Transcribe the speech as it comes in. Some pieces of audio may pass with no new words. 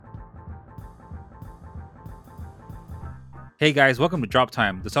Hey guys, welcome to Drop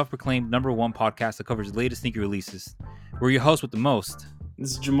Time, the self-proclaimed #1 podcast that covers the latest sneaker releases. We're your hosts with the most.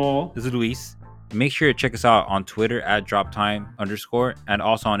 This is Jamal. This is Luis. Make sure to check us out on Twitter at @droptime_ and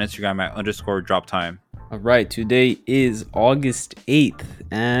also on Instagram at _droptime. All right, today is August 8th,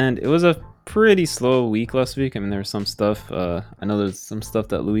 and it was a pretty slow week last week. I mean, there was some stuff. I know there's some stuff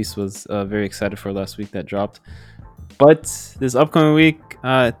that Luis was very excited for last week that dropped. But this upcoming week,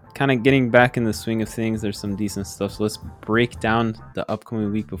 kind of getting back in the swing of things, there's some decent stuff. So let's break down the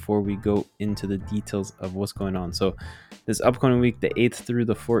upcoming week before we go into the details of what's going on. So this upcoming week, the 8th through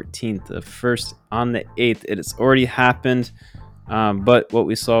the 14th, the first on the 8th, it has already happened. But what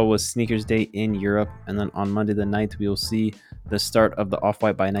we saw was Sneakers Day in Europe. And then on Monday the 9th, we will see the start of the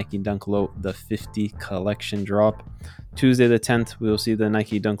Off-White by Nike Dunk Low, the 50 collection drop. Tuesday the 10th, we will see the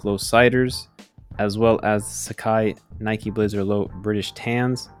Nike Dunk Low Siders, as well as Sacai Nike Blazer Low British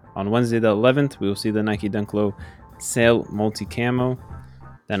Tans. On Wednesday the 11th, we will see the Nike Dunk Low Sail Multi Camo.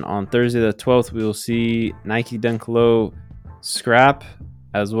 Then on Thursday the 12th, we will see Nike Dunk Low Scrap,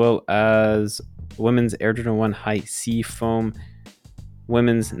 as well as Women's Air Jordan 1 High Sea Foam,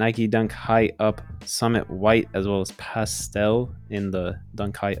 Women's Nike Dunk High Up Summit White, as well as Pastel in the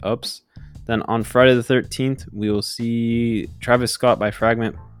Dunk High Ups. Then on Friday the 13th, we will see Travis Scott by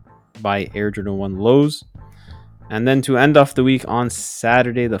Fragment by Air Jordan 1 Lows. And then to end off the week on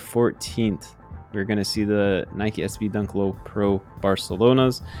Saturday the 14th, we're going to see the Nike SB Dunk Low Pro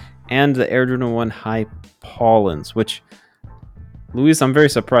Barcelonas and the Air Jordan 1 High Pollens, which, Luis, I'm very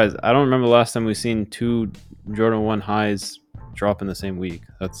surprised. I don't remember the last time we've seen two Jordan 1 highs drop in the same week.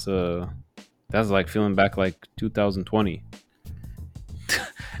 That's like feeling back like 2020.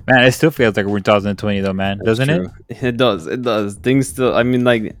 Man, it still feels like we're in 2020 though, man. Doesn't it? It does. Things still, I mean,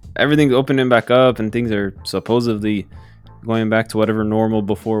 like, everything's opening back up and things are supposedly going back to whatever normal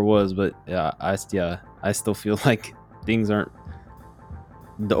before was. But I still feel like things aren't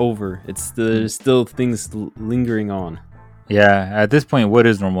over. There's still things lingering on. Yeah, at this point, what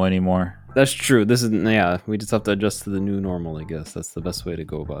is normal anymore? That's true. We just have to adjust to the new normal, I guess. That's the best way to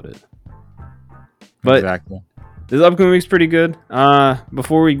go about it. But exactly. This upcoming week's pretty good.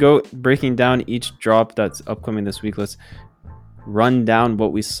 Before we go breaking down each drop that's upcoming this week, let's run down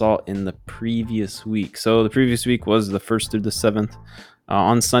what we saw in the previous week. So the previous week was the 1st through the 7th.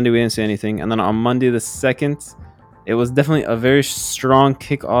 On Sunday, we didn't see anything. And then on Monday the 2nd, it was definitely a very strong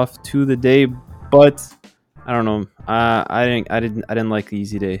kickoff to the day. But I don't know. I didn't like the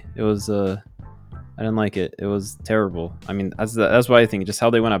Easy Day. It was I didn't like it. It was terrible. I mean, that's what I think. Just how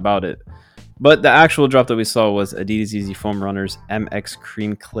they went about it. But the actual drop that we saw was Adidas Yeezy Foam Runners MX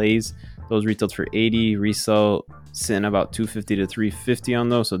Cream Clays. Those retailed for $80. Resell sitting about $250 to $350 on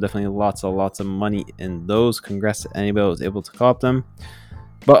those. So definitely lots of money in those. Congrats to anybody that was able to cop them.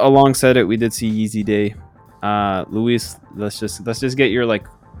 But alongside it, we did see Yeezy Day. Luis, let's just get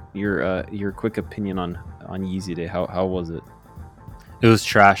your quick opinion on Yeezy Day. How was it? It was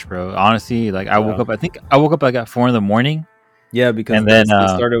trash, bro. Honestly, like I woke up like at 4 a.m. Yeah, because and then it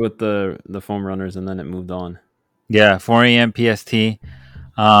started with the foam runners and then it moved on. Yeah, 4 a.m. PST.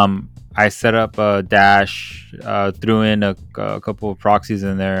 I set up a dash, threw in a couple of proxies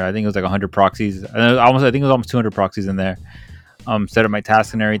in there. I think it was like 100 proxies. I think it was almost 200 proxies in there. Set up my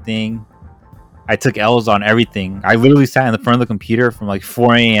task and everything. I took L's on everything. I literally sat in the front of the computer from like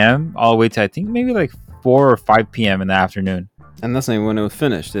 4 a.m. all the way to I think maybe like 4 or 5 p.m. in the afternoon. And that's not even when it was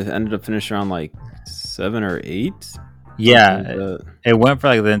finished. It ended up finishing around like 7 or 8. Yeah, it went for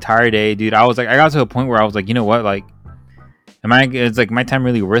like the entire day, dude. I got to a point where I was like, you know what, like, it's like my time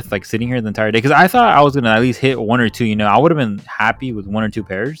really worth like sitting here the entire day? Because I thought I was gonna at least hit 1 or 2. You know, I would have been happy with 1 or 2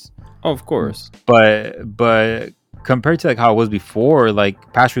 pairs. Oh, of course. But compared to like how it was before,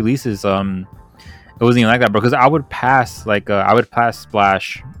 like past releases, it wasn't even like that, bro. Because I would pass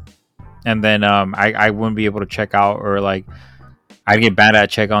Splash, and then I wouldn't be able to check out, or like I'd get bad at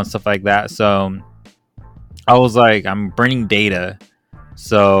checkout and stuff like that. So I was like, I'm burning data,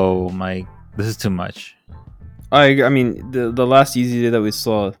 so I'm like, this is too much. I mean, the last Easy Day that we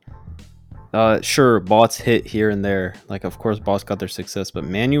saw, sure, bots hit here and there. Like, of course, bots got their success, but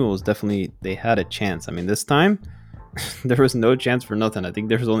Manual was definitely, they had a chance. I mean, this time, there was no chance for nothing. I think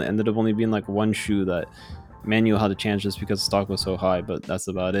there ended up only being like one shoe that Manual had a chance just because stock was so high, but that's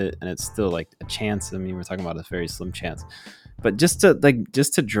about it. And it's still like a chance. I mean, we're talking about a very slim chance. But just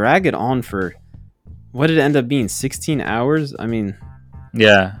to drag it on for, what did it end up being? 16 hours? I mean,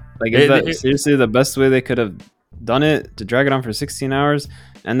 yeah. Like, is that seriously the best way they could have done it, to drag it on for 16 hours?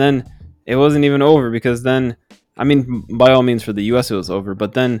 And then it wasn't even over, because then, I mean, by all means for the US it was over,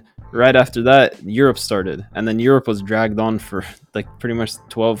 but then right after that, Europe started. And then Europe was dragged on for like pretty much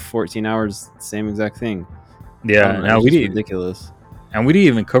 12, 14 hours, same exact thing. Yeah, It's now we just didn't, ridiculous. and we didn't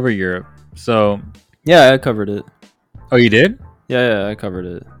even cover Europe. So, Yeah, I covered it. oh, you did? Yeah, I covered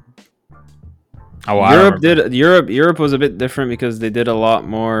it. Oh, well, I don't remember. Europe was a bit different because they did a lot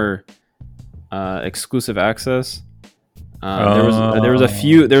more exclusive access. There was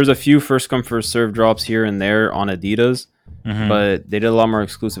a few first come first serve drops here and there on Adidas, but they did a lot more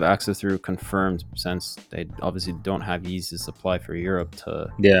exclusive access through Confirmed, since they obviously don't have Yeezy's supply for Europe to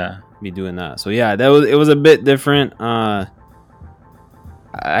be doing that. So yeah, it was a bit different. I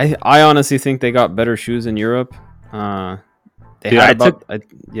honestly think they got better shoes in Europe. I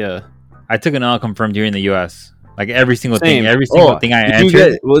took an L confirmed here in the US. Like every single Same. thing, I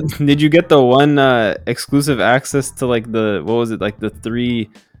entered. Did you get the one exclusive access to like the what was it, like the three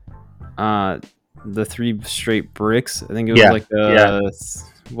straight bricks? I think it was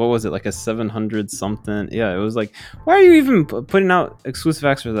what was it, like a 700 something? Yeah, it was like, why are you even putting out exclusive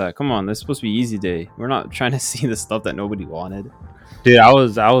access for that? Come on, this is supposed to be easy day. We're not trying to see the stuff that nobody wanted. Dude, I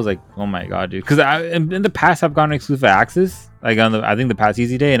was like, oh my god, dude, because in the past I've gotten exclusive access, like on I think the past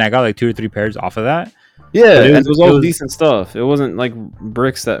Easy Day, and I got like 2 or 3 pairs off of that. Yeah, it was all decent stuff. It wasn't like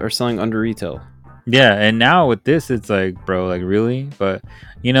bricks that are selling under retail. Yeah, and now with this, it's like, bro, like really? But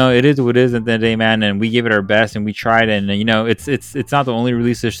it is what it is at the end of the day, man. And we gave it our best, and we tried, and it's not the only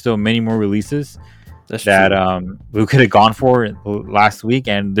release. There's still many more releases that we could have gone for last week,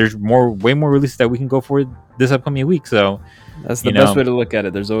 and there's way more releases that we can go for this upcoming week. So that's the best way to look at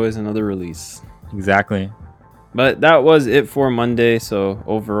it. There's always another release. Exactly. But that was it for Monday. So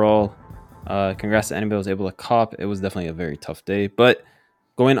overall, congrats to anybody who was able to cop. It was definitely a very tough day. But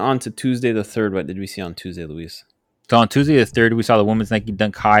going on to Tuesday the 3rd, what did we see on Tuesday, Luis? So on Tuesday the 3rd, we saw the women's Nike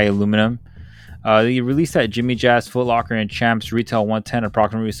Dunk High Aluminum. They released at Jimmy Jazz, Foot Locker, and Champs. Retail $110,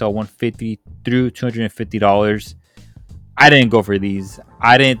 approximately resale $150 through $250. I didn't go for these.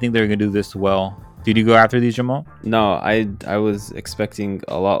 I didn't think they were gonna do this well. Did you go after these, Jamal? No, I was expecting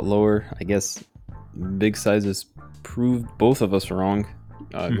a lot lower. I guess big sizes proved both of us wrong,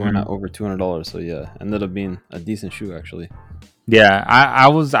 going at over $200. So yeah, ended up being a decent shoe actually. Yeah,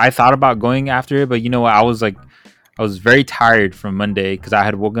 I thought about going after it, but you know what? I was very tired from Monday because I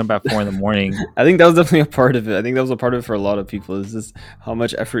had woken up at 4 a.m. I think that was definitely a part of it. I think that was a part of it for a lot of people. Is just how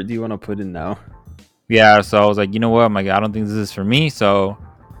much effort do you want to put in now? Yeah, so I was like, you know what? I'm like, I don't think this is for me, so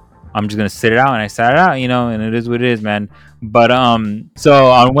I'm just gonna sit it out, and I sat it out, and it is what it is, man. But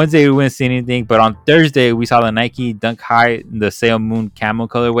so on Wednesday we didn't see anything, but on Thursday we saw the Nike Dunk High, the Sail Moon Camo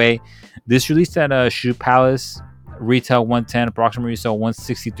colorway. This released at Shoe Palace, retail $110, approximately resale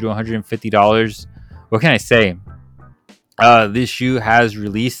 $160 through $150. What can I say? This shoe has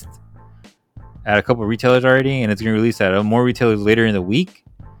released at a couple of retailers already, and it's gonna release at more retailers later in the week,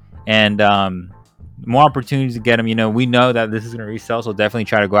 and more opportunities to get them. We know that this is gonna resell, so definitely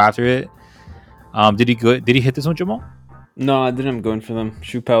try to go after it. Did he hit this one, Jamal? No, I didn't. I'm going for them.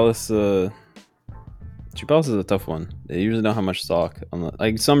 Shoe Palace is a tough one. They usually don't have much stock.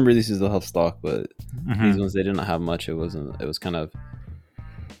 Like some releases they'll have stock, but these ones they didn't have much. It was kind of,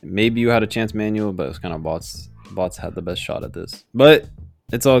 maybe you had a chance manual, but it was kind of bots had the best shot at this. But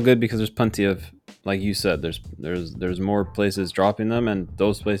it's all good because there's plenty of, like you said, there's more places dropping them, and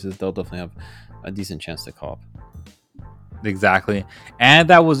those places they'll definitely have a decent chance to cop. Exactly. And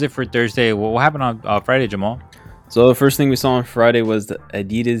that was it for Thursday. What happened on Friday, Jamal? So the first thing we saw on Friday was the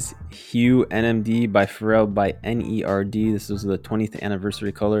Adidas Hue NMD by Pharrell by NERD. This was the 20th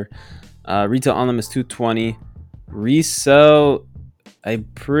anniversary color. Retail on them is $220. Resell, I'm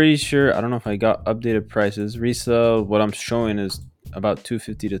pretty sure, I don't know if I got updated prices. Resell, what I'm showing is about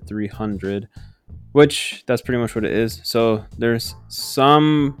 $250 to $300, which that's pretty much what it is. So there's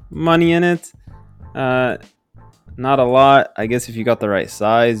some money in it. Not a lot. I guess if you got the right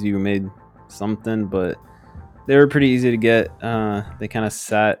size, you made something, but they were pretty easy to get. They kind of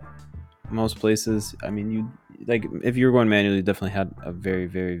sat most places. I mean, if you were going manually, you definitely had a very,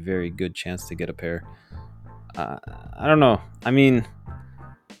 very, very good chance to get a pair. I don't know. I mean,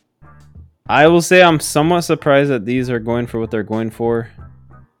 I will say I'm somewhat surprised that these are going for what they're going for.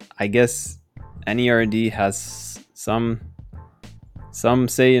 I guess NERD has some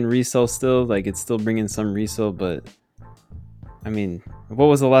say in resale still. Like, it's still bringing some resale, but I mean, what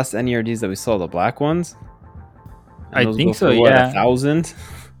was the last NERDs that we saw? The black ones? I think so, yeah. 1,000?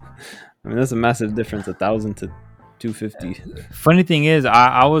 I mean, that's a massive difference, 1,000 to 250. Funny thing is,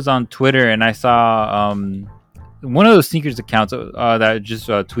 I was on Twitter and I saw one of those sneakers accounts that just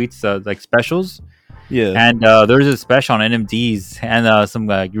tweets like specials. Yeah. And there was a special on NMDs, and some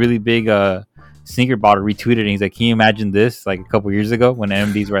really big sneaker bottle retweeted, and he's like, "Can you imagine this like a couple years ago when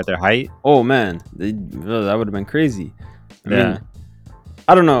NMDs were at their height?" Oh man, that would have been crazy. I mean,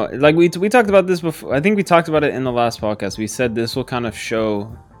 I don't know. Like we talked about this before. I think we talked about it in the last podcast. We said this will kind of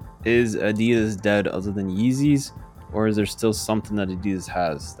show, is Adidas dead other than Yeezys, or is there still something that Adidas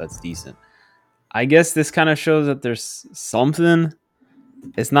has that's decent? I guess this kind of shows that there's something.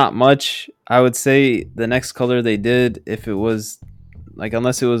 It's not much. I would say the next color they did, if it was like,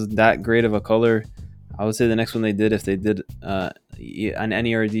 unless it was that great of a color, I would say the next one they did, if they did an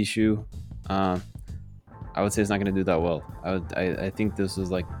NERD shoe, I would say it's not going to do that well. I think this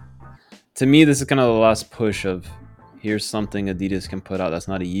is like, to me, this is kind of the last push of, here's something Adidas can put out that's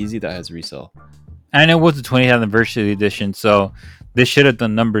not a Yeezy that has resale. And it was the 20th anniversary edition, so this should have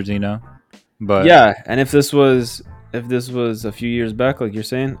done numbers, you know. But yeah, and if this was a few years back, like you're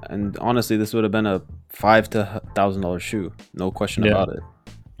saying, and honestly, this would have been a $5,000 to $1,000 shoe, no question about it.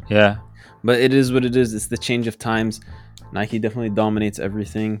 Yeah, but it is what it is. It's the change of times. Nike definitely dominates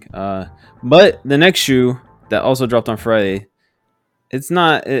everything. But the next shoe that also dropped on Friday, it's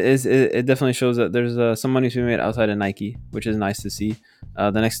not. It definitely shows that there's some money to be made outside of Nike, which is nice to see. The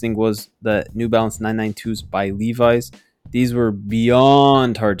next thing was the New Balance 992s by Levi's. These were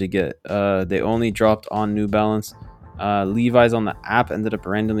beyond hard to get. They only dropped on New Balance. Levi's on the app ended up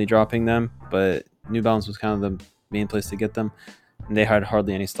randomly dropping them, but New Balance was kind of the main place to get them. And they had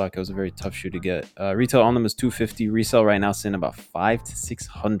hardly any stock. It was a very tough shoe to get. Retail on them is $250. Resale right now sitting about $500 to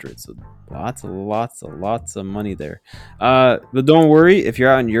 $600. So lots of money there. But don't worry, if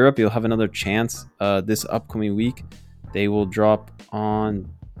you're out in Europe, you'll have another chance. This upcoming week, they will drop on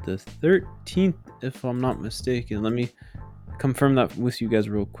the 13th, if I'm not mistaken. Let me confirm that with you guys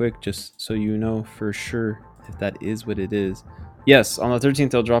real quick, just so you know for sure if that is what it is. Yes, on the 13th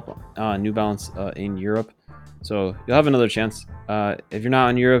they'll drop New Balance in Europe. So you'll have another chance. If you're not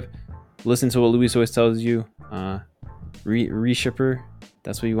in Europe, listen to what Luis always tells you. Reshipper,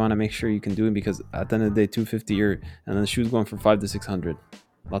 that's what you want to make sure you can do it, because at the end of the day, $250 and then the shoe's going for $500 to $600.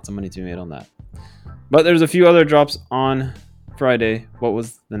 Lots of money to be made on that. But there's a few other drops on Friday. What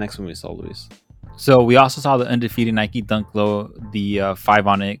was the next one we saw, Luis? So we also saw the undefeated Nike Dunk Low, the 5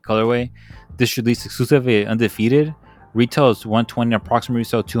 on it colorway. This release exclusively undefeated. Retail is $120, approximate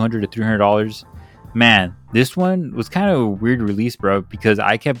resale $200 to $300. Man, this one was kind of a weird release, bro, because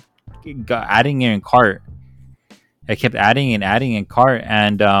I kept adding it in cart. I kept adding in cart,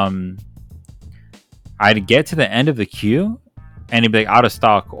 and I'd get to the end of the queue and it'd be like out of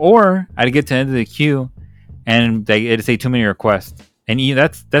stock, or I'd get to the end of the queue and it'd say too many requests. And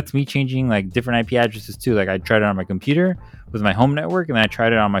that's me changing like different IP addresses too. Like I tried it on my computer with my home network, and then I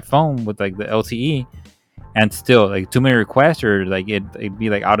tried it on my phone with like the LTE, and still like too many requests, or like it'd be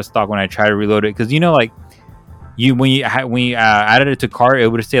like out of stock when I try to reload it. Because you know, like when you added it to cart, it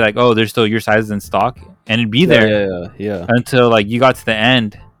would say like, oh, there's still your sizes in stock, and it'd be there yeah until like you got to the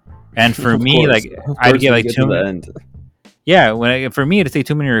end. And for me, like I'd get like too many. Yeah, for me it'd say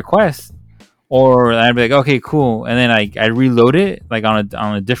too many requests, or I'd be like, okay, cool, and then I reload it like on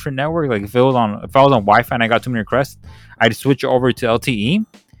a different network. Like if I was on Wi-Fi and I got too many requests, I'd switch over to LTE.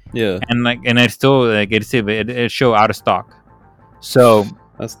 Yeah, and it still like it show out of stock. So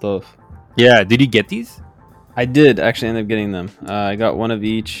that's tough. Yeah, did you get these? I did actually end up getting them. I got one of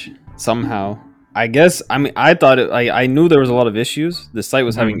each somehow. I guess, I mean, I thought I knew there was a lot of issues. The site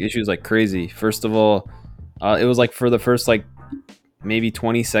was having issues like crazy. First of all, it was like for the first like maybe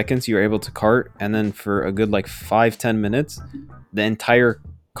 20 seconds you were able to cart, and then for a good like 5-10 minutes the entire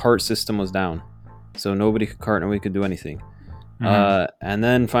cart system was down, so nobody could cart, nobody could do anything. And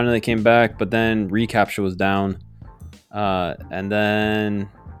then finally it came back, but then recapture was down, and then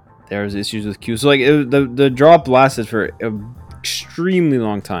there was issues with queue. So like the drop lasted for an extremely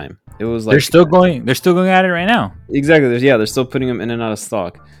long time. It was like they're still going at it right now. Exactly. They're still putting them in and out of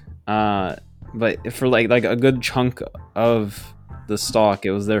stock. But for like a good chunk of the stock,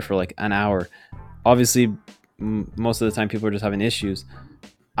 it was there for like an hour. Obviously, most of the time people are just having issues.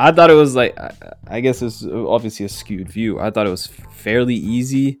 I thought it was like, I guess it's obviously a skewed view. I thought it was fairly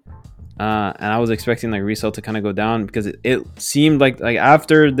easy, and I was expecting like resale to kind of go down, because it seemed like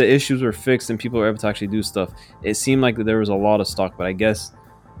after the issues were fixed and people were able to actually do stuff, it seemed like there was a lot of stock. But I guess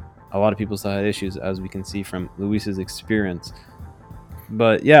a lot of people still had issues, as we can see from Luis's experience.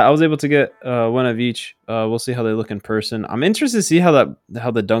 But yeah, I was able to get one of each. We'll see how they look in person. I'm interested to see how the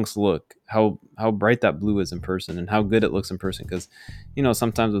dunks look, how bright that blue is in person, and how good it looks in person. Because you know,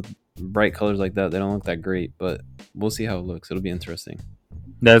 sometimes with bright colors like that, they don't look that great. But we'll see how it looks. It'll be interesting.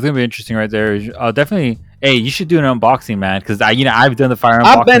 That's gonna be interesting right there. Definitely. Hey, you should do an unboxing, man. Because I've done the fire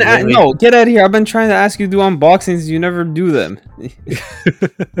unboxing. No, get out of here. I've been trying to ask you to do unboxings. You never do them.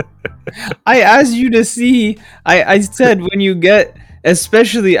 I asked you to see. I said when you get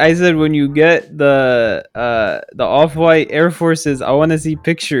Especially, I said when you get the Off-White Air Forces, I want to see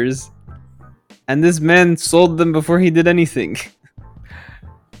pictures. And this man sold them before he did anything.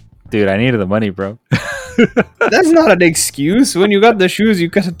 Dude, I needed the money, bro. That's not an excuse. When you got the shoes, you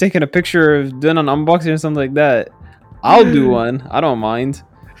could have taken a picture of doing an unboxing or something like that. I'll do one. I don't mind.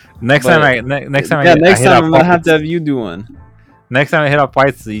 Next But- time, next time, next hit time up I'm gonna have Whites- to have you do one. Next time I hit up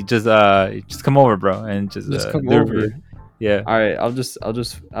Whites, you just come over, bro, and just Come do it. over. Yeah. All right, I'll just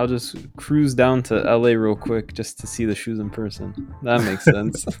cruise down to LA real quick just to see the shoes in person. That makes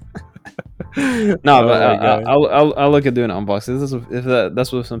sense. No, Oh but my God. I'll look at doing unboxings. If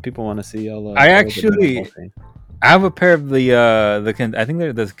that's what some people want to see, I'll. I I'll look at actually- doing unboxing. I have a pair of I think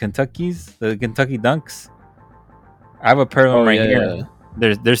they're the Kentucky's, the Kentucky Dunks. I have a pair of them right here.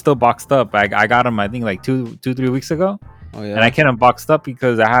 They're still boxed up. I got them I think like 3 weeks ago, Oh yeah, and I kept them boxed up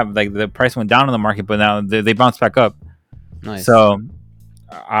because I have like the price went down in the market, but now they bounced back up. nice. So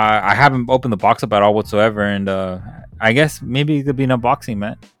I haven't opened the box up at all whatsoever, and I guess maybe it could be an unboxing,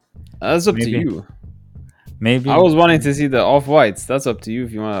 man. That's up maybe. to you. Maybe I was wanting to see the Off-Whites. That's up to you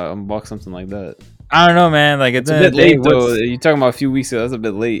if you want to unbox something like that. I don't know, man. Like It's a bit late though. You're talking about a few weeks ago. That's a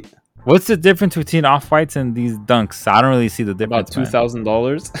bit late. What's the difference between Off-Whites and these Dunks? I don't really see the About difference.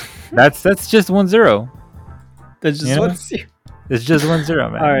 $2,000. That's just 1-0. That's just You know? what's. It's just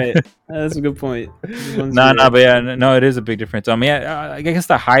 1-0, man. All right, that's a good point. No, but yeah, no, it is a big difference. I mean, I guess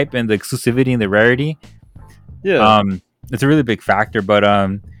the hype and the exclusivity and the rarity, Yeah. it's a really big factor. But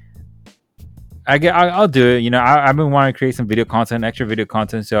I'll do it. You know, I've been wanting to create some video content, extra video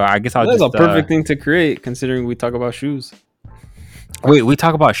content. So I guess I'll That's just a perfect thing to create, considering we talk about shoes. wait. We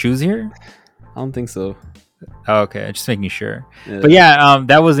talk about shoes here. I don't think so. Oh, okay, just making sure. Yeah. But yeah,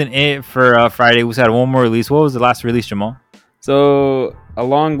 that wasn't it for Friday. We just had one more release. What was the last release, Jamal? So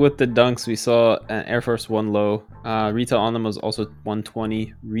along with the Dunks, we saw an Air Force One low. Retail on them was also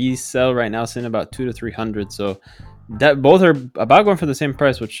 120. Resell right now sitting about 200 to 300. So that both are about going for the same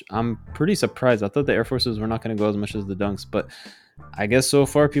price, which I'm pretty surprised. I thought the Air Forces were not going to go as much as the Dunks, but I guess so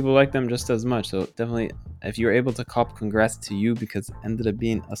far people like them just as much. So definitely, if you're able to cop, congrats to you because it ended up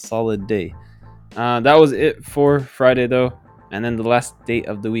being a solid day. That was it for Friday though, and then the last date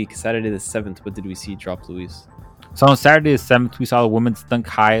of the week, Saturday the 7th. What did we see drop, Luis? So on Saturday the 7th, we saw the women's Dunk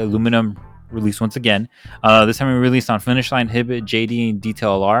High aluminum release once again. This time we released on Finish Line, Hibbett, JD, and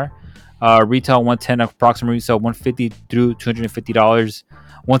Detail LR. Retail 110, approximately resale 150 through $250.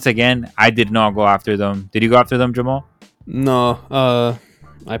 Once again, I did not go after them. Did you go after them, Jamal? No,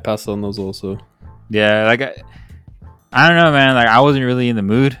 I passed on those also. Yeah, like I don't know, man. Like I wasn't really in the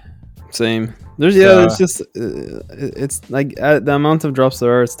mood. Same. There's So- it's just it's like the amount of drops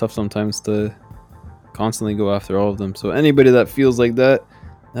there are. It's tough sometimes to constantly go after all of them. So anybody that feels like that,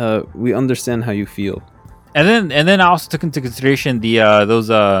 we understand how you feel. And then I also took into consideration the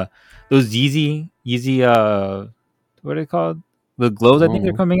those Yeezy what are they called? The gloves, I think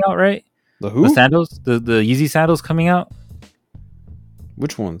they're Oh. coming out, right? The The who? sandals, the Yeezy sandals coming out.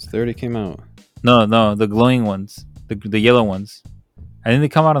 Which ones? They already came out. No, the glowing ones, the yellow ones. I think they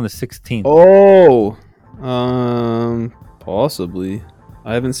come out on the 16th. Oh, possibly.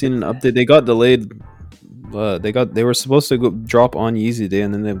 I haven't seen an update. They got delayed. They were supposed to drop on Yeezy Day,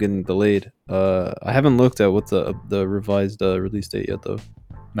 and then they're getting delayed. I haven't looked at what the revised release date yet, though.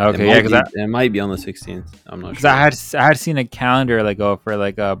 Okay, yeah, because it might be on the 16th. I'm not because sure. I had seen a calendar like for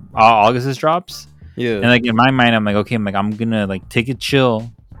like August's drops, Yeah. and like in my mind I'm like, okay, I'm gonna like take it chill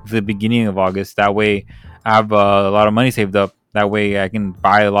to the beginning of August. That way I have a lot of money saved up. That way I can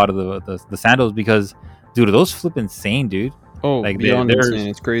buy a lot of the sandals because dude, those flip insane, dude. Oh, Like, beyond they're- insane.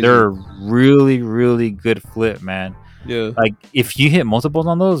 It's crazy. They're really good flip, man. Yeah. Like if you hit multiples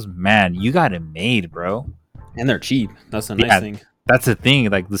on those, man, you got it made, bro. And they're cheap. That's a nice Yeah. thing. That's the thing.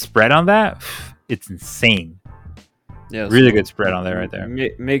 Like the spread on that, it's insane. Yeah. Really so good spread on there right there.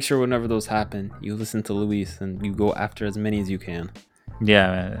 Make sure whenever those happen, you listen to Luis and you go after as many as you can.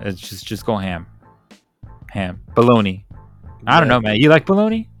 Yeah, man. It's just go ham. Bologna. I don't know, man. You like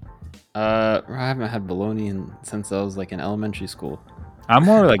bologna? I haven't had bologna since I was like in elementary school. I'm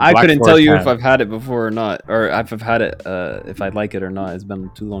more like I Black couldn't tell Forest you ham. if I've had it before or not, or if I've had it, if I like it or not. It's been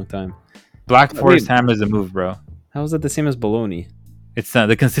too long time. Black I Forest mean- ham is the move, bro. How is that the same as bologna? It's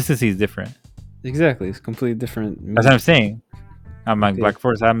the consistency is different. Exactly, it's completely different. That's what I'm saying. I'm like Okay. Black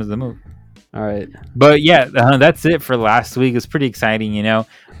Forest ham is the move. All right. But yeah, that's it for last week. It's pretty exciting, you know.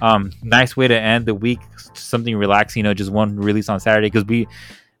 Nice way to end the week. Something relaxing, you know. Just one release on Saturday because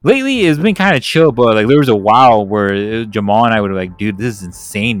lately it's been kind of chill. But like there was a while where Jamal and I would be like, dude, this is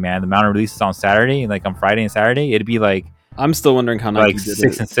insane, man. The amount of releases on Saturday, like on Friday and Saturday, it'd be like I'm still wondering how Nike like did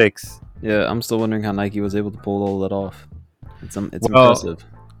 6 it. and 6. Yeah, I'm still wondering how Nike was able to pull all that off. It's Well, impressive.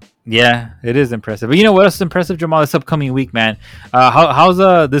 yeah, it is impressive. But you know what else is impressive, Jamal? This upcoming week, man. How's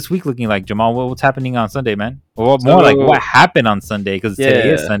this week looking like, Jamal? What's happening on Sunday, man? Or more like what So happened on Sunday? Because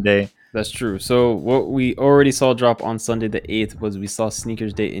today is yeah, Sunday. that's true. So what we already saw drop on Sunday the 8th was we saw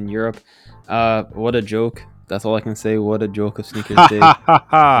Sneakers Day in Europe. What a joke. That's all I can say. What a joke of Sneakers Ha Day. ha ha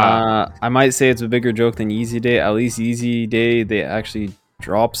ha. I might say it's a bigger joke than Yeezy Day. At least Yeezy Day, they actually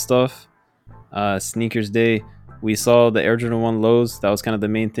drop stuff. Sneakers Day, we saw the Air Jordan 1 lows. That was kind of the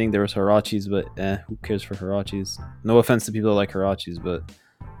main thing. There was Hirachis, but who cares for Hirachis? No offense to people that like Hirachis, but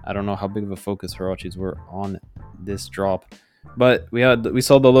I don't know how big of a focus Hirachis were on this drop. But we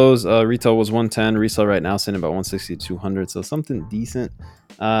saw the lows. Retail was 110. Resale right now sitting about 160 to 200. So something decent.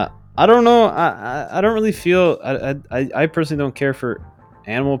 I don't know. I don't really feel. I personally don't care for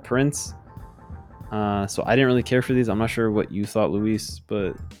animal prints. So I didn't really care for these. I'm not sure what you thought, Luis,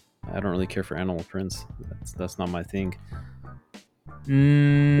 but I don't really care for animal prints. That's not my thing.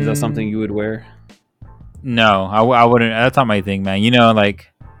 Is that something you would wear? No, I wouldn't. That's not my thing, man. You know,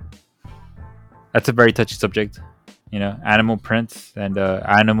 like that's a very touchy subject. You know, animal prints and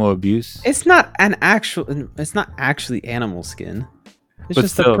animal abuse. It's not an actual. It's not actually animal skin. It's But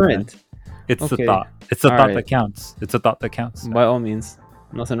just still, a print. man, it's the Okay. thought. It's the All thought right. that counts. It's a thought that counts. By all means,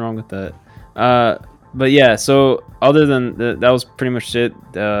 nothing wrong with that. But yeah. So other than that was pretty much it.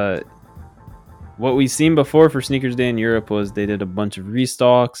 What we've seen before for Sneakers Day in Europe was they did a bunch of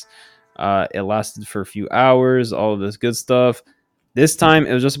restocks. It lasted for a few hours. All of this good stuff. This time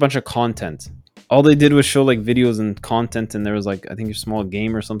it was just a bunch of content. All they did was show like videos and content, and there was like I think a small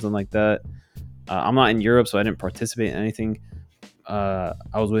game or something like that. I'm not in Europe, so I didn't participate in anything. I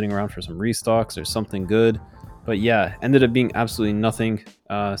was waiting around for some restocks or something good, but yeah, ended up being absolutely nothing.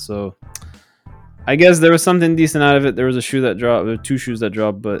 So I guess there was something decent out of it. There was a shoe that dropped, there were two shoes that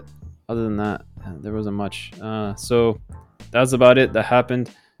dropped, but other than that, there wasn't much. So that's about it that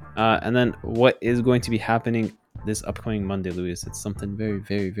happened. And then what is going to be happening this upcoming Monday, Luis? It's something very,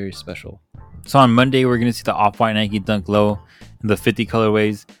 very, very special. So on Monday we're gonna see the Off-White Nike Dunk Low in the 50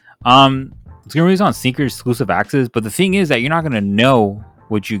 colorways. It's gonna release on sneaker exclusive access, but the thing is that you're not gonna know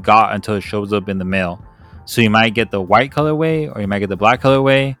what you got until it shows up in the mail. So you might get the white colorway or you might get the black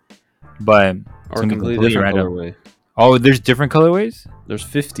colorway, but it's Or a gonna be completely completely different random. colorway. Oh, there's different colorways? There's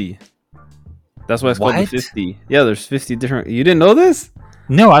 50. That's why it's called the What? 50. Yeah, there's 50 different. You didn't know this?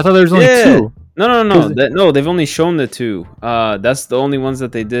 No, I thought there was only Yeah. two. No. Cause- No, they've only shown the two. That's the only ones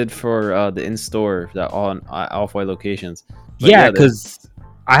that they did for the in-store that on Off-White locations. But Yeah, yeah, because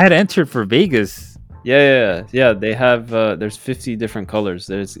I had entered for Vegas. yeah. They have there's 50 different colors.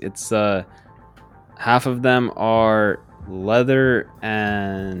 It's half of them are leather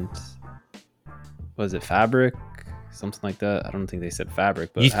and was it fabric, something like that. I don't think they said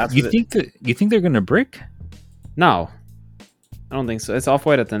fabric, but You, half you of it. think that you think they're gonna brick? No, I don't think so. It's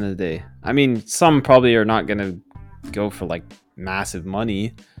Off-White at the end of the day. I mean, some probably are not gonna go for like massive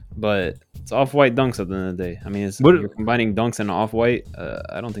money, but it's Off-White dunks at the end of the day. I mean, you're combining dunks and Off-White.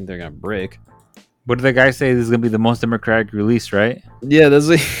 I don't think they're gonna break. What did the guy say? This is gonna be the most democratic release, right? Yeah, that's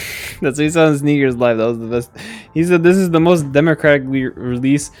what that's what he said on Sneakers Live. That was the best. He said this is the most democratic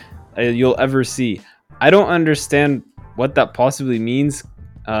release you'll ever see. I don't understand what that possibly means.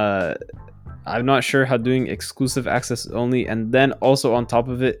 I'm not sure how doing exclusive access only, and then also on top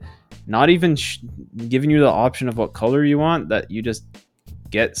of it, not even giving you the option of what color you want, that you just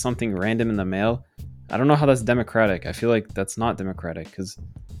get something random in the mail. I don't know how that's democratic. I feel like that's not democratic, because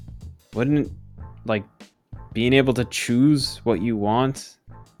wouldn't like being able to choose what you want,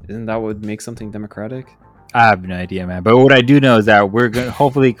 isn't that what would make something democratic? I have no idea, man. But what I do know is that we're gonna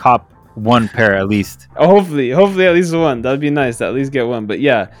hopefully cop one pair at least. Hopefully at least one. That'd be nice to at least get one. But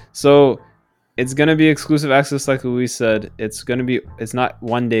yeah, so it's gonna be exclusive access, like Luis said. It's not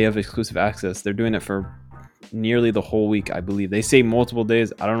 1 day of exclusive access. They're doing it for nearly the whole week, I believe. They say multiple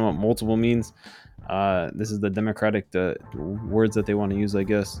days. I don't know what multiple means. This is the democratic words that they want to use, I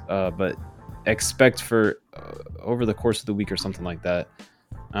guess. But expect for over the course of the week or something like that.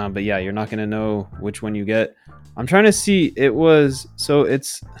 But yeah, you're not gonna know which one you get. I'm trying to see. I'm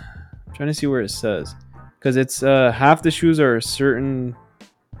trying to see where it says, because it's half the shoes are a certain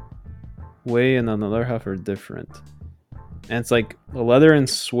way and then the other half are different, and it's like leather and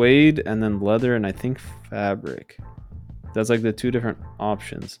suede and then leather and I think fabric. That's like the two different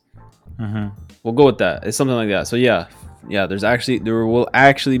options. We'll go with that. It's something like that. So yeah, there will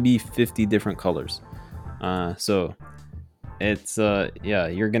actually be 50 different colors. So it's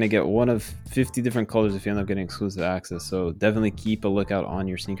you're gonna get one of 50 different colors if you end up getting exclusive access. So definitely keep a lookout on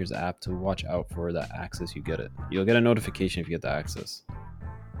your Sneakers app to watch out for that access. You'll get a notification if you get the access.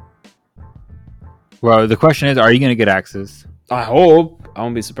 Well, the question is, are you gonna get access? I hope. I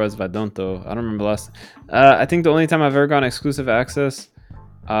won't be surprised if I don't, though. I don't remember last. I think the only time I've ever gotten exclusive access,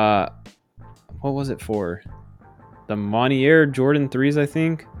 what was it for? The Monnier Jordan 3s, I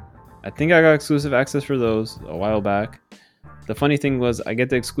think. I think I got exclusive access for those a while back. The funny thing was, I get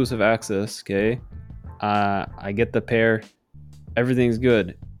the exclusive access. Okay, I get the pair. Everything's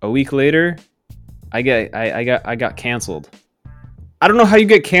good. A week later, I got canceled. I don't know how you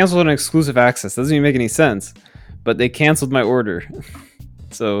get canceled on exclusive access. Doesn't even make any sense. But they canceled my order.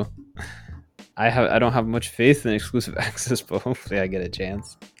 So I don't have much faith in exclusive access, but hopefully I get a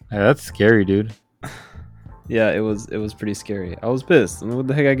chance. Yeah, that's scary, dude. Yeah, it was pretty scary. I was pissed. I mean, what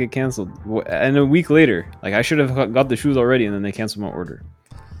the heck? I get canceled, and a week later, like I should have got the shoes already, and then they canceled my order.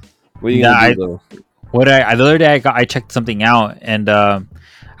 What are you gonna do though? The other day I checked something out, and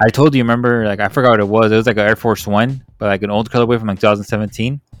I told you, remember, like I forgot what it was. It was like an Air Force One, but like an old colorway from like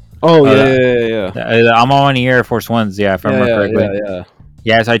 2017. Oh yeah. I'm on the Air Force Ones, yeah, if I remember correctly.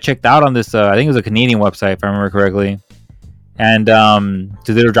 Yeah, so I checked out on this. I think it was a Canadian website, if I remember correctly. And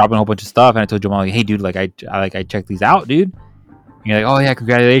so they were dropping a whole bunch of stuff, and I told Jamal, like, "Hey, dude, like I checked these out, dude." And you're like, "Oh yeah,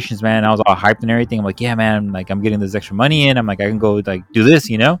 congratulations, man!" And I was all hyped and everything. I'm like, "Yeah, man, like I'm getting this extra money in. I'm like, I can go like do this,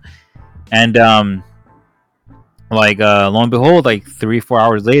 you know." And lo and behold, like 3-4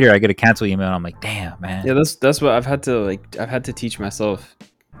 hours later, I get a cancel email. And I'm like, "Damn, man." Yeah, that's what I've had to teach myself.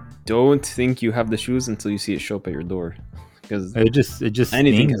 Don't think you have the shoes until you see it show up at your door, because it just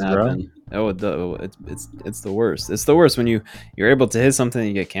anything stings, can happen. Bro. It's the worst. It's the worst when you're able to hit something and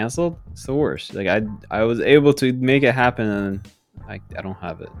you get canceled. It's the worst. Like I was able to make it happen and I don't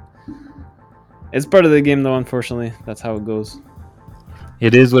have it. It's part of the game though. Unfortunately, that's how it goes.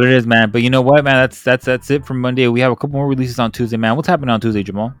 It is what it is, man. But you know what, man? That's it for Monday. We have a couple more releases on Tuesday, man. What's happening on Tuesday,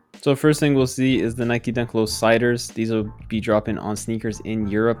 Jamal? So first thing we'll see is the Nike Dunk Low Sliders. These will be dropping on sneakers in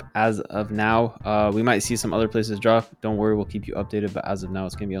Europe as of now. We might see some other places drop. Don't worry, we'll keep you updated. But as of now,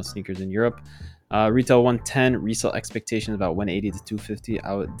 it's going to be on sneakers in Europe. Retail 110, resale expectations about 180 to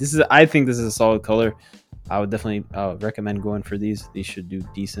 250. I think this is a solid color. I would definitely recommend going for these. These should do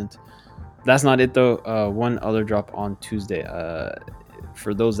decent. That's not it though. One other drop on Tuesday.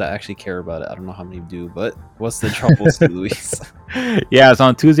 For those that actually care about it, I don't know how many do, but what's the drop we'll see, Luis? Yeah, so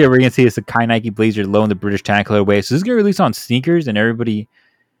on Tuesday we're gonna see it's a Kai Nike Blazer Low in the British Tan colorway. So this is gonna release on sneakers, and everybody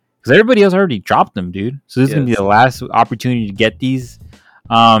else already dropped them, dude. So this is gonna be the last opportunity to get these.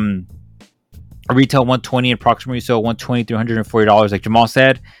 Retail 120, approximately, so $120 to $140. Like Jamal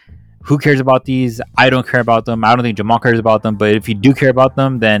said, who cares about these? I don't care about them. I don't think Jamal cares about them. But if you do care about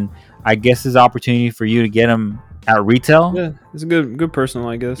them, then I guess there's an opportunity for you to get them at retail. Yeah, it's a good personal,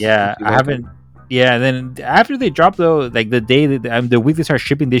 I guess. Yeah, I haven't. Yeah, then after they drop though, like the day that the week they start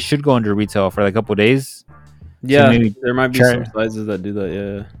shipping, they should go under retail for like a couple of days. Yeah, so there might be some sizes that do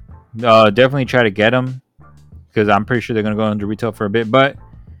that. Yeah, definitely try to get them because I'm pretty sure they're gonna go under retail for a bit. But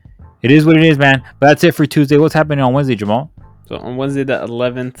it is what it is, man. But that's it for Tuesday. What's happening on Wednesday, Jamal? So on Wednesday the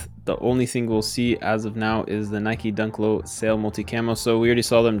 11th, the only thing we'll see as of now is the Nike Dunk Low Sale Multi Camo. So we already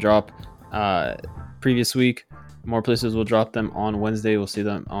saw them drop previous week. More places will drop them on Wednesday. We'll see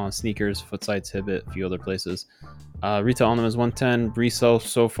them on sneakers, Footsites, Hibbett, a few other places. Retail on them is 110. Resale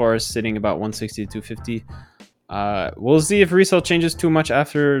so far is sitting about 160 to 250. We'll see if resale changes too much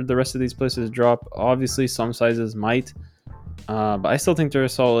after the rest of these places drop. Obviously, some sizes might, but I still think they're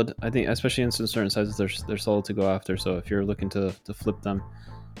solid. I think, especially in some certain sizes, they're solid to go after. So if you're looking to flip them,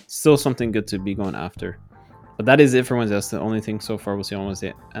 still something good to be going after. But that is it for Wednesday. That's the only thing so far we'll see on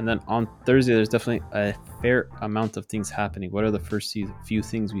Wednesday. And then on Thursday, there's definitely a fair amount of things happening. What are the first few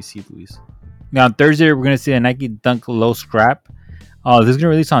things we see, Luis? Now on Thursday, we're going to see a Nike Dunk Low Scrap. This is going to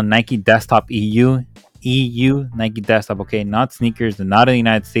release on Nike Desktop EU. Nike Desktop, okay, not sneakers, and not in the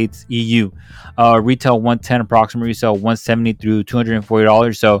United States, EU. Retail 110, approximate resale 170 through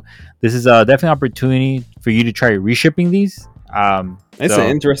 $240. So this is definitely an opportunity for you to try reshipping these. It's an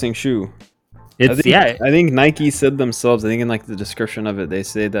interesting shoe. I think Nike said themselves, I think in like the description of it, they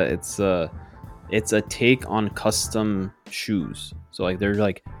say that it's a take on custom shoes. So like they're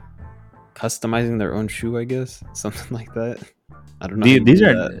like customizing their own shoe, I guess, something like that. I don't know. These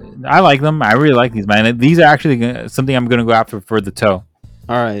are, I like them. I really like these, man. These are actually something I'm gonna go after for the toe.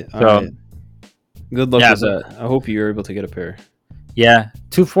 All right. Good luck with that. I hope you're able to get a pair. Yeah,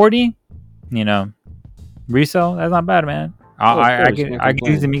 $240. You know, resale. That's not bad, man. I can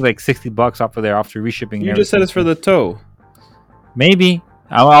easily make like $60 off of there after reshipping. You just said it's for the toe. Maybe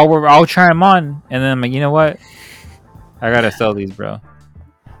I'll try them on, and then I'm like, you know what? I gotta sell these, bro.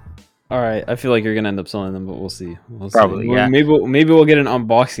 All right, I feel like you're gonna end up selling them, but we'll see. Probably, yeah. Maybe we'll get an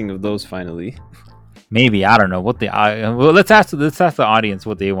unboxing of those finally. Maybe, I don't know what let's ask the audience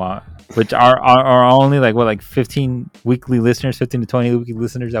what they want. which are only like 15 weekly listeners, 15 to 20 weekly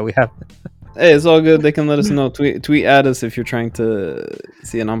listeners that we have. Hey, it's all good. They can let us know. Tweet at us if you're trying to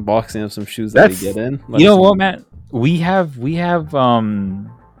see an unboxing of some shoes that we get in. You know what, man? We have around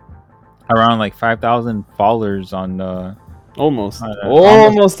like 5,000 followers on almost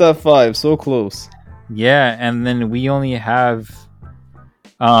at 5, so close. Yeah, and then we only have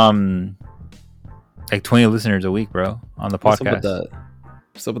like 20 listeners a week, bro, on the podcast.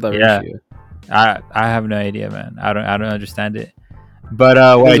 What's up with that ratio? I have no idea, man. I don't understand it. But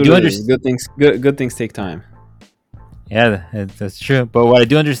what I do understand, good things take time. Yeah, that's true. But what I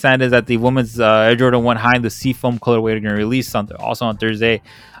do understand is that the women's Air Jordan 1 High in the Seafoam colorway are going to release also on Thursday.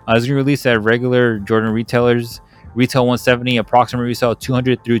 It's going to release at regular Jordan retailers. Retail $170, approximate resale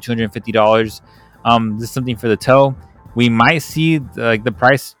 $200 through $250. This is something for the toe. We might see the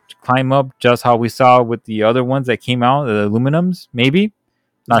price climb up, just how we saw with the other ones that came out, the aluminums. Maybe,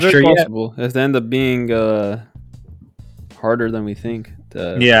 not sure possible. If they end up being harder than we think.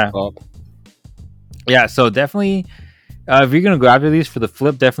 Yeah. So definitely, if you're gonna go after these for the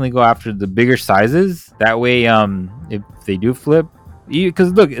flip, definitely go after the bigger sizes. That way, if they do flip,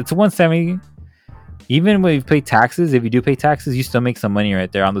 because look, it's 170. Even when you pay taxes, if you do pay taxes, you still make some money right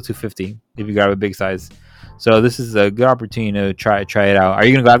there on the 250 if you grab a big size. So this is a good opportunity to try it out. Are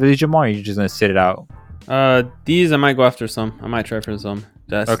you gonna go after these, Jamal, or are you just gonna sit it out? These I might go after some. I might try for some.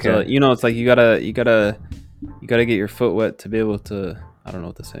 That's okay. It's like you gotta get your foot wet to be able to. I don't know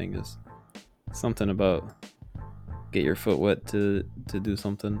what the saying is. Something about get your foot wet to do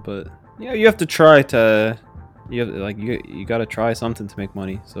something, but yeah, you have to try to. You gotta try something to make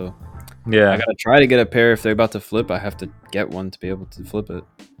money. So yeah, I gotta try to get a pair. If they're about to flip, I have to get one to be able to flip it.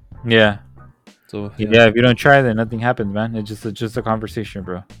 Yeah. So yeah, if you don't try, then nothing happens, man. It's just a conversation,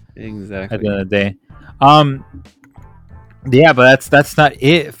 bro. Exactly. At the end of the day, yeah, but that's not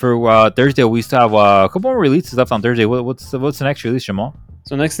it for Thursday. We still have a couple more releases left on Thursday. What's the next release, Jamal?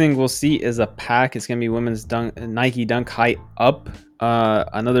 So next thing we'll see is a pack. It's gonna be women's Nike Dunk High Up.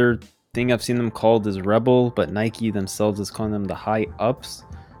 Another thing I've seen them called is Rebel, but Nike themselves is calling them the High Ups.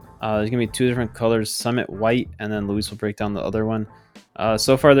 There's gonna be 2 different colors: Summit White, and then Luis will break down the other one.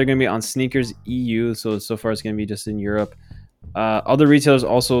 So far they're gonna be on Sneakers EU. So far it's gonna be just in Europe. Other retailers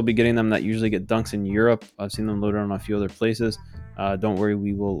also will be getting them that usually get dunks in Europe. I've seen them loaded on a few other places. Don't worry,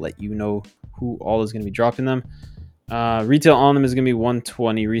 we will let you know who all is going to be dropping them. Retail on them is going to be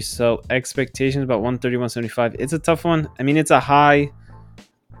 120. Resale expectations about 130, 175. It's a tough one. I mean, it's a high.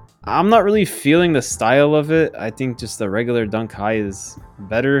 I'm not really feeling the style of it. I think just the regular dunk high is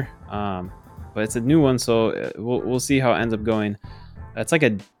better. But it's a new one, so we'll see how it ends up going. It's like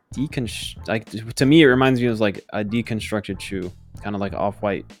a to me it reminds me of like a deconstructed shoe, kind of like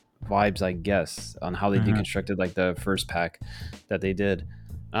Off-White vibes, I guess, on how they deconstructed like the first pack that they did.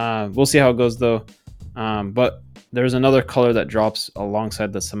 We'll see how it goes though. But there's another color that drops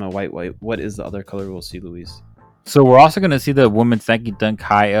alongside the Summit White. What is the other color we'll see, Luis? So we're also going to see the women's Nike Dunk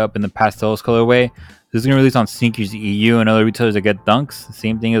High Up in the pastels colorway. This is going to release on Sneakers EU and other retailers that get dunks.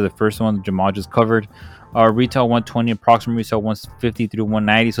 Same thing as the first one Jamal just covered. Retail 120, approximate resale 150 through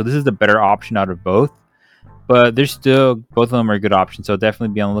 190. So this is the better option out of both. But there's still, both of them are good options. So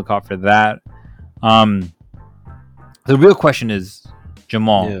definitely be on the lookout for that. The real question is,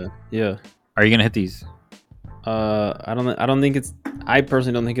 Jamal. Yeah. Are you going to hit these? I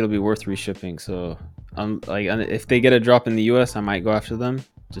personally don't think it'll be worth reshipping. So if they get a drop in the US, I might go after them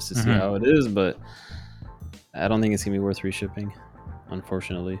just to see how it is. But I don't think it's going to be worth reshipping,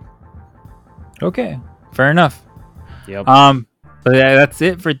 unfortunately. Okay. Fair enough. Yep. But that's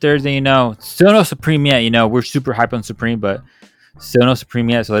it for Thursday. Still no Supreme yet. We're super hyped on Supreme, but still no Supreme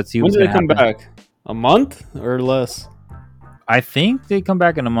yet. So let's see what's going to happen. When do they come back? A month or less? I think they come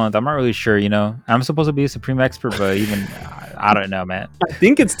back in a month. I'm not really sure. I'm supposed to be a Supreme expert, but even I don't know, man. I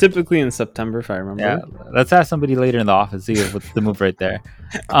think it's typically in September, if I remember. Yeah. Let's ask somebody later in the office. See what's the move right there.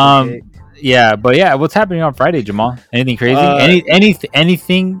 Okay. Yeah, but yeah, what's happening on Friday, Jamal? Anything crazy?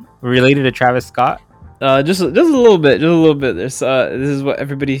 Anything related to Travis Scott? Just a little bit. This is what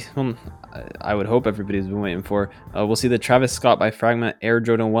everybody, I would hope everybody's been waiting for. We'll see the Travis Scott by Fragment Air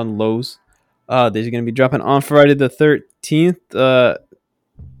Jordan 1 lows. These are going to be dropping on Friday the 13th.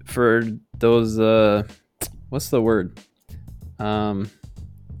 For those, what's the word?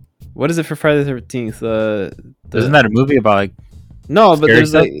 What is it for Friday the 13th? Isn't that a movie about like? No, but there's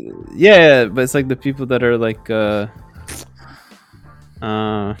stuff? But it's like the people that are like, I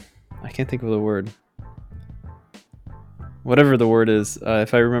can't think of the word. Whatever the word is,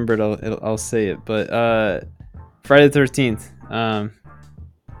 if I remember it, I'll say it. But Friday the 13th.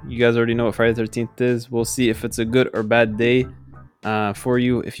 You guys already know what Friday the 13th is. We'll see if it's a good or bad day. for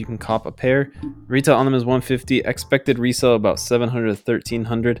you if you can cop a pair. Retail on them is 150. Expected resale about 700 to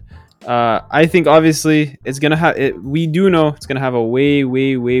 1300. I think obviously it's gonna have it. We do know it's gonna have a way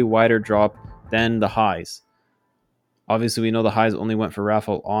wider drop than the highs. Obviously, we know the highs only went for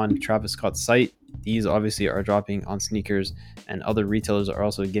raffle on Travis Scott's site. These obviously are dropping on sneakers, and other retailers are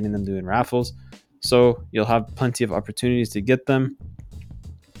also getting them doing raffles. So you'll have plenty of opportunities to get them.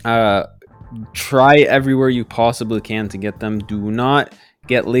 Try everywhere you possibly can to get them. Do not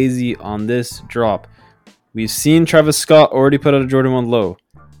get lazy on this drop. We've seen Travis Scott already put out a Jordan 1 low.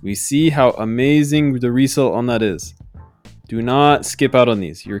 We see how amazing the resale on that is. Do not skip out on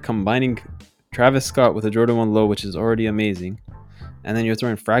these. You're combining Travis Scott with a Jordan 1 low, which is already amazing, and then you're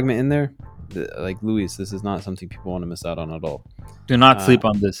throwing Fragment in there. Like Luis, this is not something people want to miss out on at all. Do not sleep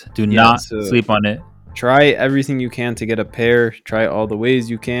on this. Do not sleep on it. Try everything you can to get a pair. Try all the ways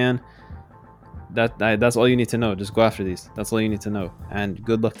you can. That's all you need to know. Just go after these. That's all you need to know. And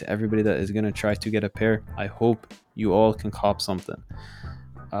good luck to everybody that is going to try to get a pair. I hope you all can cop something.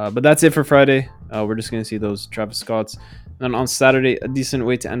 But that's it for Friday. We're just going to see those Travis Scotts. And on Saturday, a decent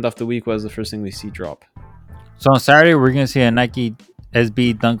way to end off the week was the first thing we see drop. So on Saturday, we're going to see a Nike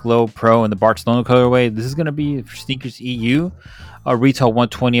SB Dunk Low Pro in the Barcelona colorway. This is going to be for Sneakers EU. Retail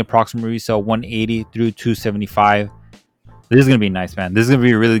 120, approximate resale 180 through 275. This is going to be nice, man. This is going to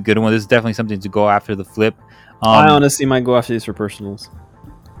be a really good one. This is definitely something to go after the flip. I honestly might go after these for personals.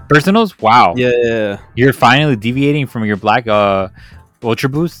 Personals? Wow. Yeah. You're finally deviating from your black Ultra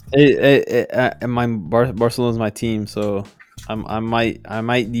Boost? My Barcelona's my team, so I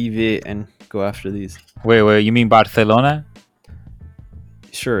might deviate and go after these. Wait, you mean Barcelona?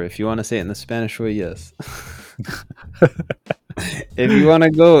 Sure, if you want to say it in the Spanish way, yes. If you want to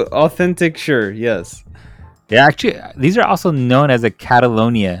go authentic, sure, yes. Yeah, actually, these are also known as a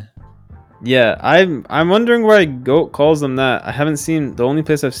Catalonia. Yeah, I'm wondering why GOAT calls them that. I haven't seen, the only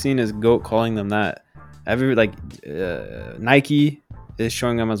place I've seen is GOAT calling them that. Nike is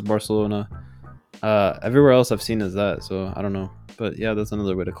showing them as Barcelona. Everywhere else I've seen is that, so I don't know. But yeah, that's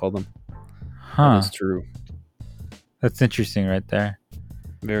another way to call them. Huh. That's true. That's interesting right there.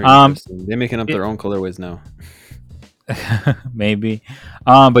 Very interesting. They're making up their own colorways now. Maybe.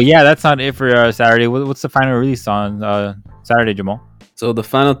 But yeah, that's not it for Saturday. What's the final release on Saturday, Jamal? So the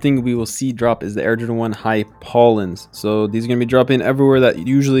final thing we will see drop is the Air Jordan 1 High Pollens. So these are going to be dropping everywhere that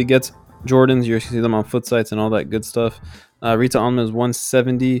usually gets Jordans. You see them on foot sites and all that good stuff. Retail on them is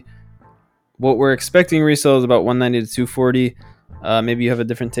 170. What we're expecting resale is about 190 to 240. Maybe you have a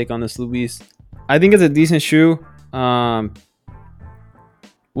different take on this, Luis. I think it's a decent shoe.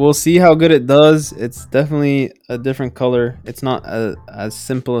 We'll see how good it does. It's definitely a different color. It's not as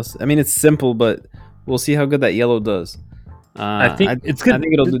simple as... I mean, it's simple, but we'll see how good that yellow does. I think it's good. I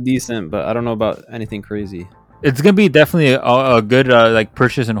think it'll do decent, but I don't know about anything crazy. It's gonna be definitely a good like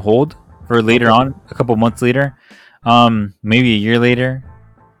purchase and hold for later on, a couple months later, maybe a year later.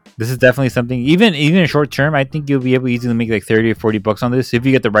 This is definitely something. Even in short term, I think you'll be able to easily make like $30 or $40 on this if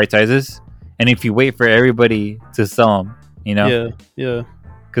you get the right sizes, and if you wait for everybody to sell them. You know? Yeah.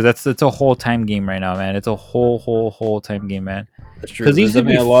 Because it's a whole time game right now, man. It's a whole time game, man. That's true. There's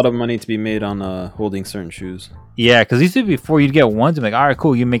definitely a lot of money to be made on holding certain shoes. Yeah, because used to be before you'd get ones and be like, all right,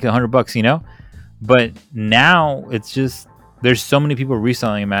 cool, you make $100, you know. But now it's just there's so many people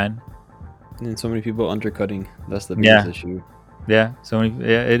reselling, man, and so many people undercutting. That's the biggest issue. Yeah, so many.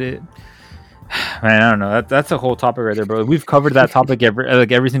 Yeah, it. Man, I don't know. That's a whole topic right there, bro. We've covered that topic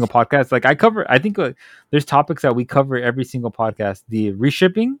every single podcast. Like I think there's topics that we cover every single podcast. The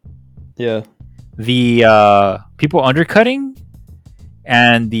reshipping, the people undercutting,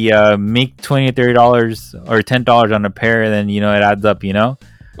 and the make $20 $30 or $10 on a pair, and then it adds up.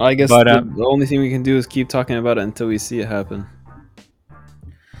 I guess the only thing we can do is keep talking about it until we see it happen.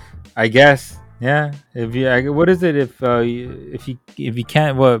 I guess, yeah. What is it if you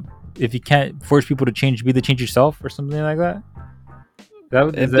can't if you can't force people to change, be the change yourself or something like that?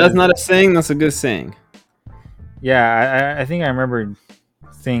 That's not a saying. That's a good saying. Yeah, I think I remember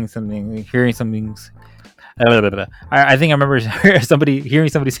saying something, hearing something. I think I remember hearing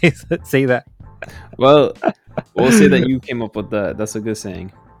somebody say that. Well, we'll say that you came up with that. That's a good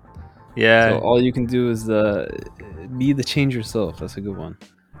saying. Yeah. So all you can do is be the change yourself. That's a good one.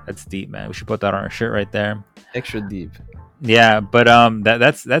 That's deep, man. We should put that on our shirt right there. Extra deep. Yeah, but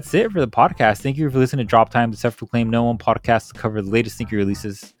that's it for the podcast. Thank you for listening to Drop Time, the self-proclaimed No One podcast to cover the latest sneaker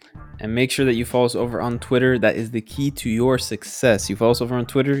releases. And make sure that you follow us over on Twitter. That is the key to your success. You follow us over on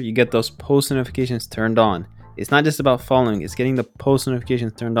Twitter, you get those post notifications turned on. It's not just about following, it's getting the post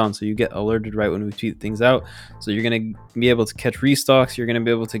notifications turned on so you get alerted right when we tweet things out. So you're going to be able to catch restocks. You're going to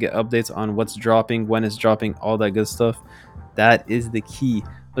be able to get updates on what's dropping, when it's dropping, all that good stuff. That is the key.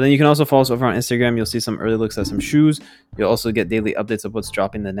 But then you can also follow us over on Instagram. You'll see some early looks at some shoes. You'll also get daily updates of what's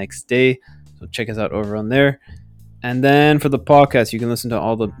dropping the next day. So check us out over on there. And then for the podcast, you can listen to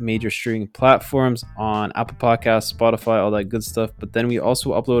all the major streaming platforms on Apple Podcasts, Spotify, all that good stuff. But then we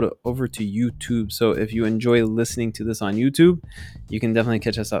also upload it over to YouTube. So if you enjoy listening to this on YouTube, you can definitely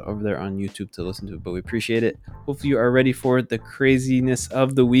catch us out over there on YouTube to listen to it. But we appreciate it. Hopefully you are ready for the craziness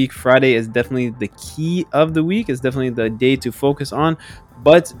of the week. Friday is definitely the key of the week. It's definitely the day to focus on.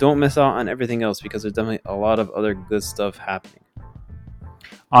 But don't miss out on everything else because there's definitely a lot of other good stuff happening.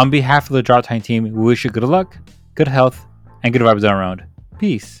 On behalf of the Drop Time team, we wish you good luck, good health, and good vibes all around.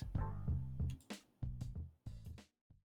 Peace.